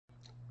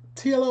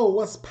TLO,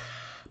 what's pop?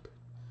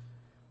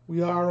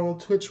 We are on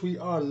Twitch. We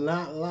are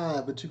not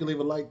live, but you can leave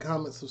a like,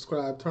 comment,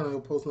 subscribe, turn on your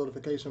post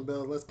notification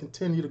bells. Let's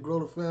continue to grow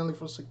the family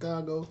from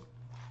Chicago.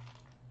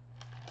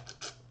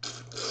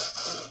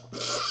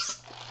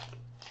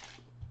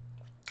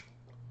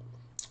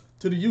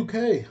 To the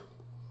UK,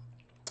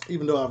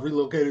 even though I've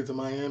relocated to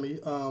Miami.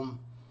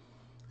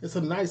 It's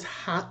a nice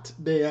hot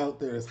day out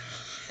there. It's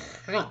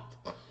hot.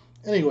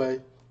 Anyway,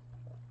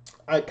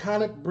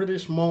 iconic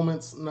British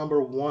moments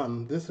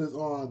 #1. This is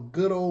on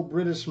good old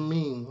British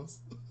memes.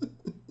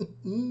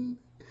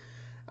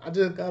 I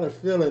just got a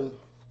feeling.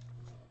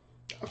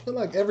 I feel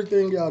like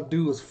everything y'all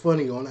do is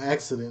funny on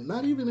accident.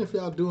 Not even if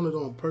y'all doing it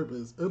on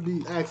purpose. It'll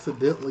be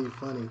accidentally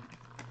funny.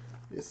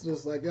 It's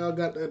just like y'all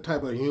got that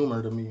type of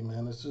humor to me,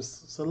 man.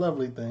 It's a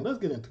lovely thing. Let's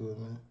get into it,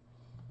 man.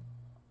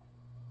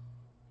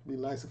 It'd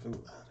be nice if it was.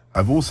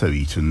 I've also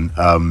eaten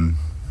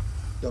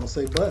Don't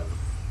say but.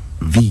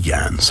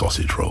 vegan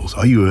sausage rolls.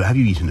 Have you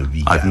eaten a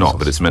vegan? I've not,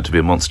 but it's meant to be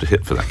a monster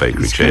hit for that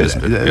bakery chain,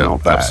 isn't it? Yeah,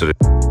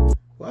 absolutely.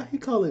 Why he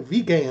call it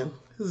vegan?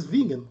 It's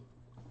vegan.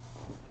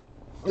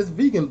 It's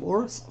vegan,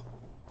 Boris.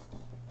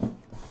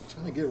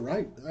 Trying to get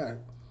right. All right.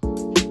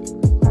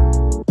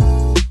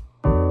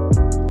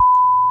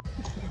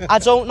 I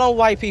don't know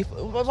why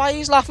people. Why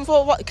he's laughing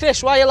for? What,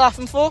 Chris? Why are you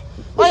laughing for?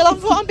 Why are you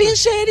laughing for? I'm being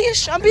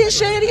serious. I'm being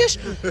serious.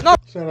 No.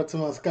 Shout out to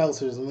my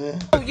Scousers, man.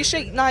 You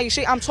see,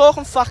 I'm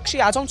talking facts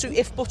here. I don't do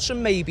if, buts,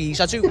 and maybes.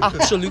 I do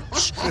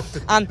absolutes.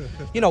 And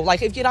you know,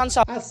 like if your aunt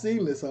I've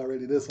seen this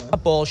already. This one. a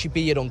ball, she'd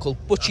be your uncle,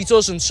 but she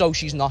doesn't, so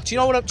she's not. Do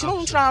you know what I'm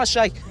trying to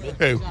say?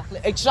 Who?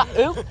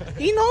 Exactly. Who?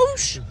 He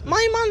knows.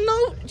 My man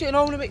knows. Do you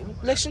know what I mean?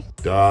 Listen.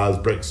 Does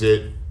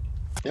Brexit?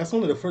 That's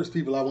one of the first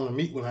people I want to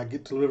meet when I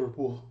get to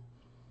Liverpool.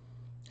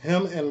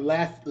 Him and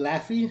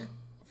Laffy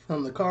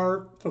from the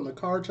car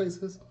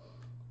chases.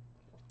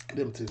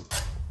 Them two.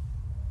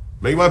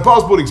 Make my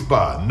passport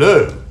expire?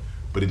 No,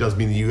 but it does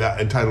mean that you are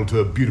entitled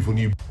to a beautiful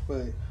new.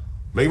 Wait.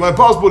 Make my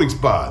passport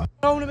expire? You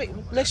know what I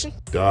mean? Listen.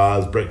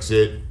 Does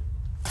Brexit?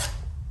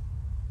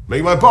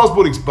 Make my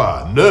passport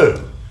expire?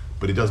 No,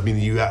 but it does mean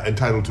that you are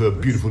entitled to a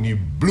beautiful new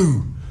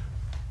blue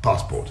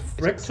passport.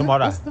 Brexit?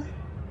 Tomorrow.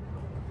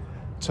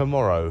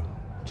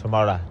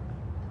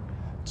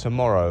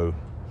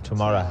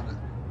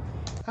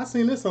 I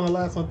seen this on the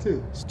last one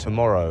too. It's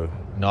tomorrow.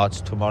 No,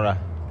 it's tomorrow.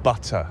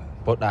 Butter.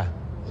 Butter.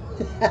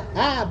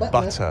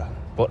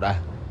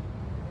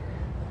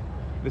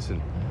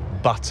 Listen.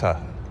 Butter.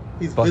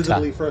 He's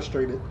visibly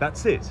frustrated.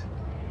 That's it.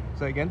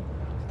 Say again.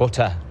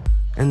 Butter.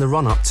 In the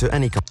run-up to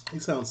any He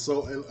sounds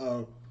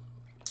so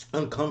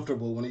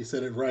uncomfortable when he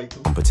said it right.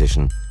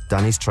 competition,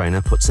 Danny's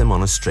trainer puts him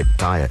on a strict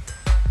diet.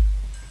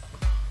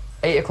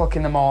 8 o'clock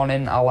in the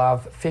morning, I'll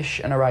have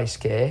fish and a rice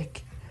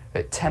cake.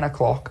 At 10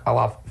 o'clock, I'll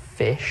have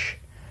fish.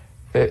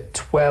 At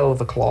 12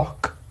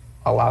 o'clock,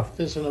 I'll have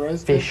Fish and a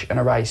rice fish cake? and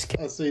a rice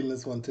cake. I've seen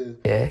this one too.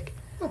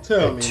 Don't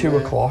tell me, At 2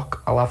 man.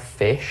 o'clock, I'll have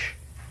fish.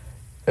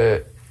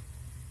 At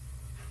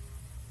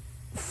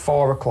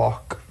 4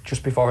 o'clock,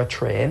 just before I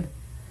train,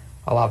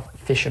 I'll have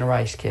fish and a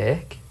rice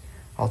cake.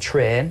 I'll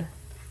train.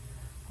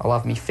 I'll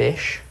have me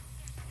fish.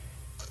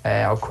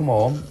 I'll come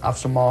home, have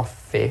some more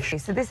fish.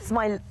 So this is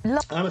my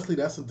Honestly,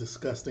 that's a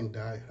disgusting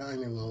diet. I ain't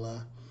even gonna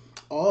lie.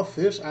 All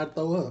fish, I'd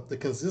throw up. The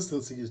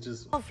consistency is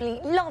just...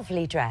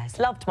 lovely dress.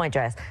 Loved my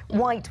dress.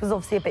 White was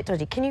obviously a bit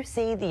dodgy. Can you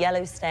see the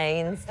yellow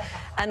stains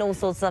and all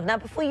sorts of stuff? Now,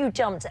 before you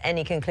jump to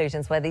any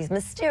conclusions where these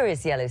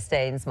mysterious yellow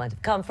stains might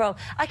have come from,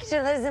 I can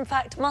tell those, in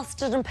fact,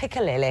 mustard and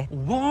piccalilli.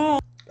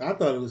 I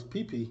thought it was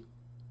pee-pee.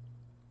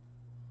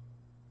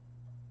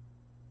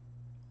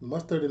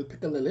 Mustard and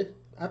piccalilli.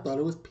 I thought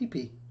it was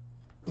pee-pee.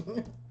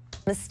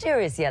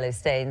 Mysterious yellow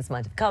stains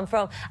might have come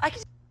from, I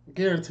can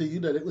Guarantee you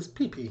that it was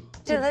pee-pee.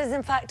 tell those,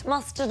 in fact,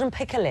 mustard and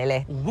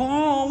piccalilli.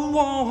 Whoa,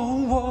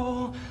 whoa,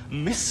 whoa,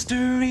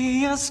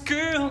 mysterious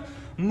girl,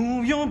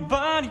 move your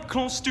body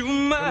close to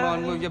mine. Come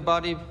on, move your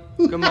body.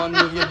 Come on,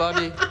 move your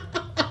body.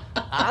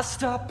 I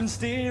stop and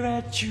stare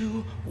at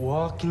you,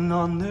 walking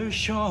on the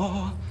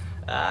shore.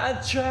 I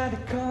try to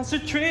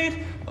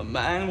concentrate, my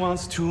mind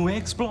wants to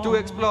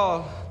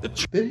explore.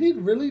 Did he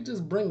really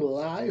just bring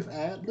live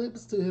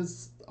ad-libs to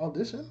his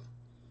audition?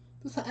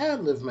 This is an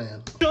ad-lib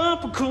man.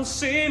 Tropical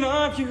scene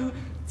of you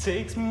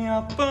takes me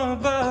up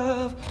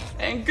above.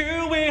 And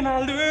girl, when I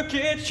look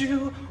at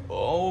you,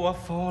 oh, I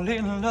fall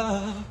in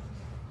love.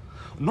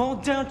 No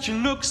doubt you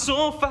look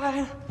so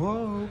fine.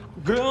 Whoa.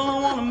 Girl,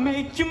 I wanna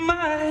make you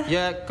mine.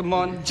 Yeah, come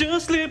on.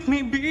 Just let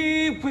me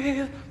be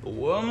with the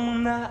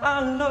woman that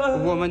I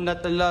love. Woman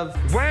that I love.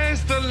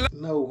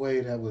 No way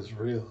that was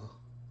real.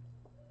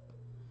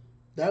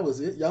 That was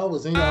it. Y'all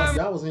was in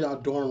y'all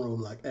dorm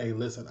room like, hey,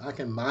 listen, I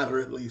can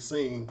moderately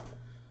sing.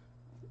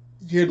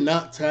 You're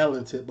not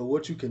talented, but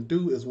what you can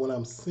do is when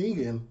I'm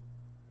singing,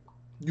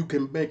 you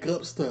can make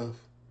up stuff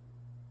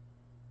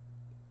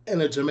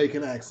in a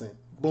Jamaican accent.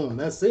 Boom,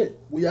 that's it.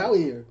 We out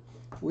here.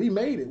 We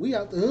made it. We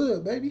out the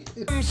hood, baby.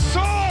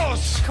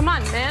 Sauce! Come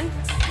on, man.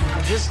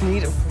 I just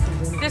need it.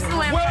 This is the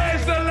lamb.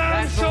 Where's the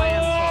lamb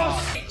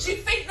sauce? Do you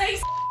think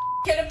they's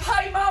gonna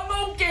pay my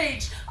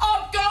mortgage?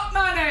 I've got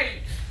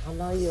money. I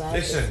know you have.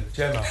 Listen,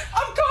 Gemma.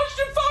 I'm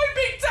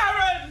claustrophobic,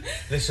 Darren!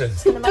 Listen.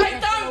 They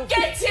don't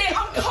get it!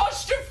 I'm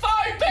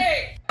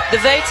claustrophobic! The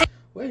voting.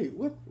 Wait,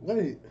 what?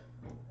 Wait.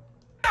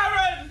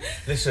 Darren!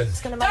 Listen.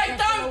 They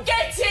don't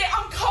get it!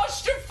 I'm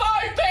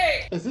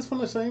claustrophobic! Is this from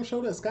the same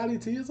show that Scotty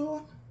T is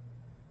on?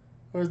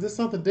 Or is this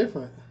something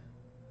different?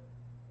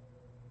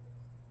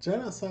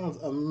 Jenna sounds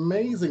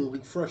amazingly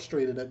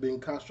frustrated at being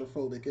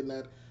claustrophobic in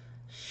that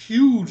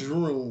huge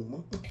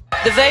room.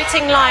 The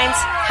voting lines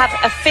have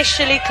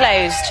officially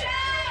closed.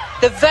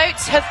 The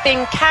votes have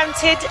been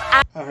counted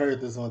I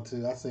heard this one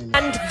too. I seen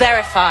that. and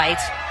verified.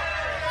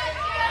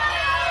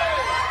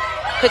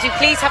 Could you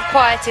please have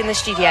quiet in the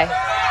studio?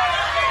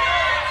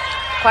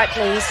 Quiet,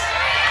 please.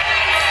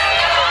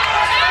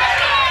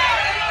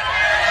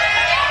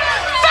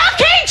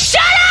 Fucking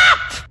shut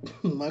up!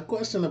 My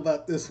question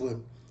about this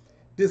one,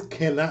 this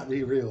cannot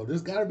be real.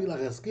 This gotta be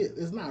like a skit.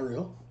 It's not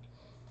real.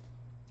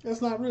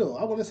 It's not real.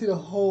 I want to see the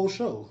whole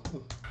show.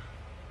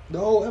 The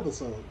whole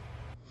episode.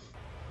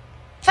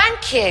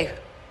 Thank you.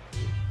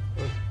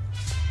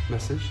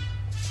 Message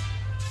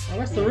Oh,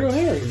 that's the real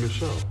Harry. from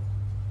Michelle.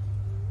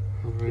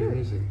 How very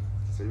amusing.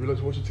 So you like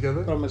to watch it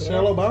together? From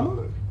Michelle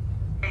Obama?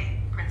 Hey,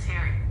 Prince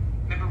Harry.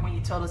 Remember when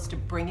you told us to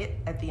bring it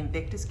at the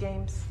Invictus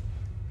Games?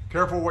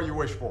 Careful what you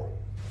wish for.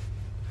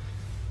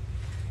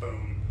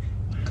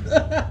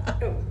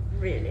 Oh,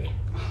 really?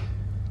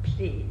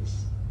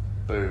 Please.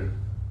 Boom.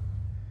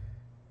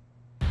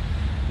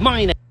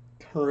 My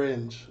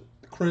Cringe.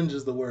 Cringe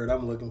is the word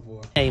I'm looking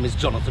for. name is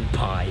Jonathan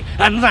Pye,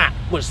 and that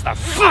was the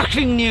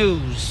fucking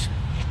news.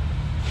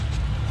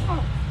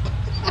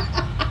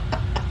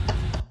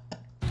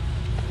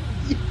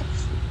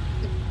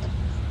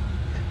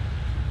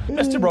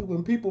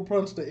 When people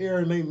punch the air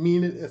and they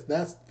mean it,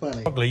 that's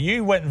funny. Broccoli,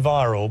 you went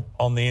viral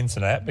on the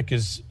internet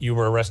because you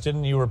were arrested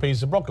and you were a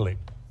piece of broccoli.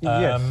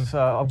 Yes.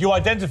 Do you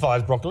identify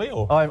as broccoli,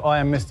 or? I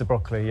am Mr.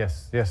 Broccoli,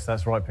 yes. Yes,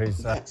 that's right,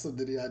 please. So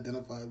did he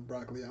identify as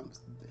broccoli?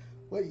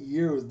 What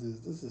year was this?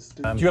 This is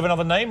stupid. Do you have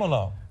another name or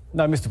not?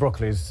 No, Mr.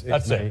 Broccoli is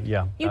That's me, it.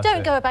 yeah. You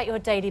don't go about your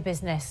daily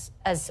business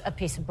as a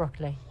piece of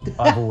broccoli.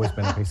 I've always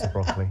been a piece of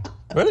broccoli.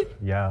 Really?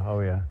 Yeah, oh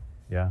yeah,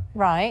 yeah.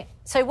 Right.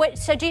 So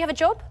so do you have a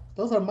job?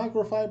 Those are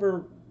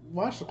microfiber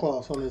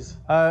washcloths on his...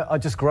 I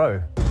just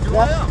grow. Do you know who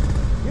I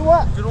am? You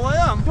what? Do you know who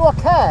I am? Do I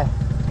care?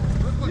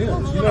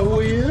 Yeah, you know who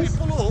he is?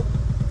 Come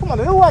on,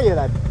 who are you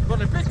then?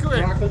 Ronnie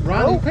Pickering.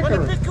 Ronnie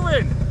Pickering. Ronnie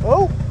Pickering.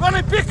 Who?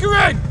 Ronnie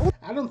Pickering!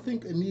 I don't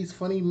think in these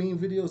funny meme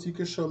videos you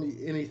can show me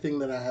anything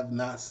that I have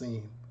not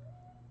seen.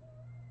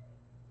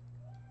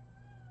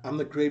 I'm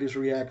the greatest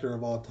reactor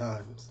of all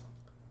times.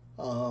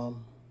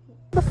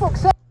 The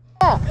fuck's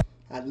that?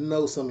 I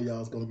know some of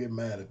y'all is gonna get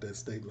mad at that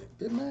statement.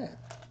 Get mad.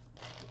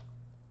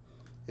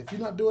 If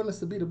you're not doing this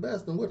to be the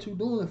best, then what you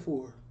doing it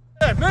for?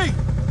 Yeah, me!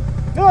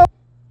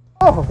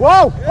 Oh,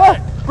 wow! Yeah.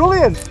 Oh,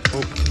 brilliant!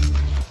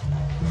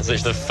 That's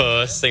literally the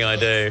first thing I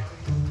do.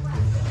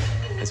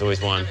 There's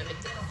always one.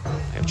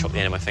 I chop the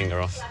end of my finger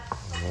off.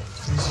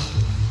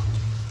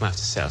 Might have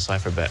to sit outside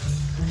for a bit.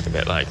 A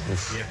bit like.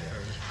 Oof.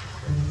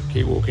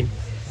 Keep walking.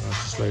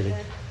 Slowly.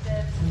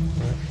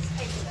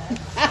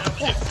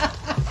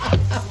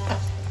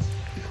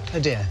 Oh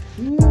dear.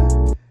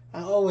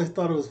 I always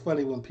thought it was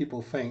funny when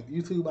people faint.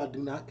 YouTube, I do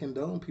not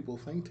condone people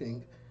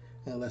fainting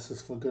unless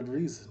it's for good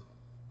reason.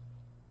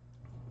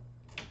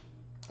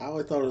 I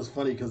always thought it was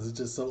funny because it's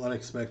just so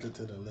unexpected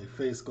to them. Their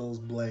face goes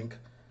blank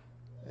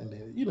and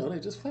then, you know, they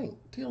just faint.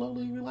 TLO,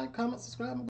 leave your like, comment, subscribe.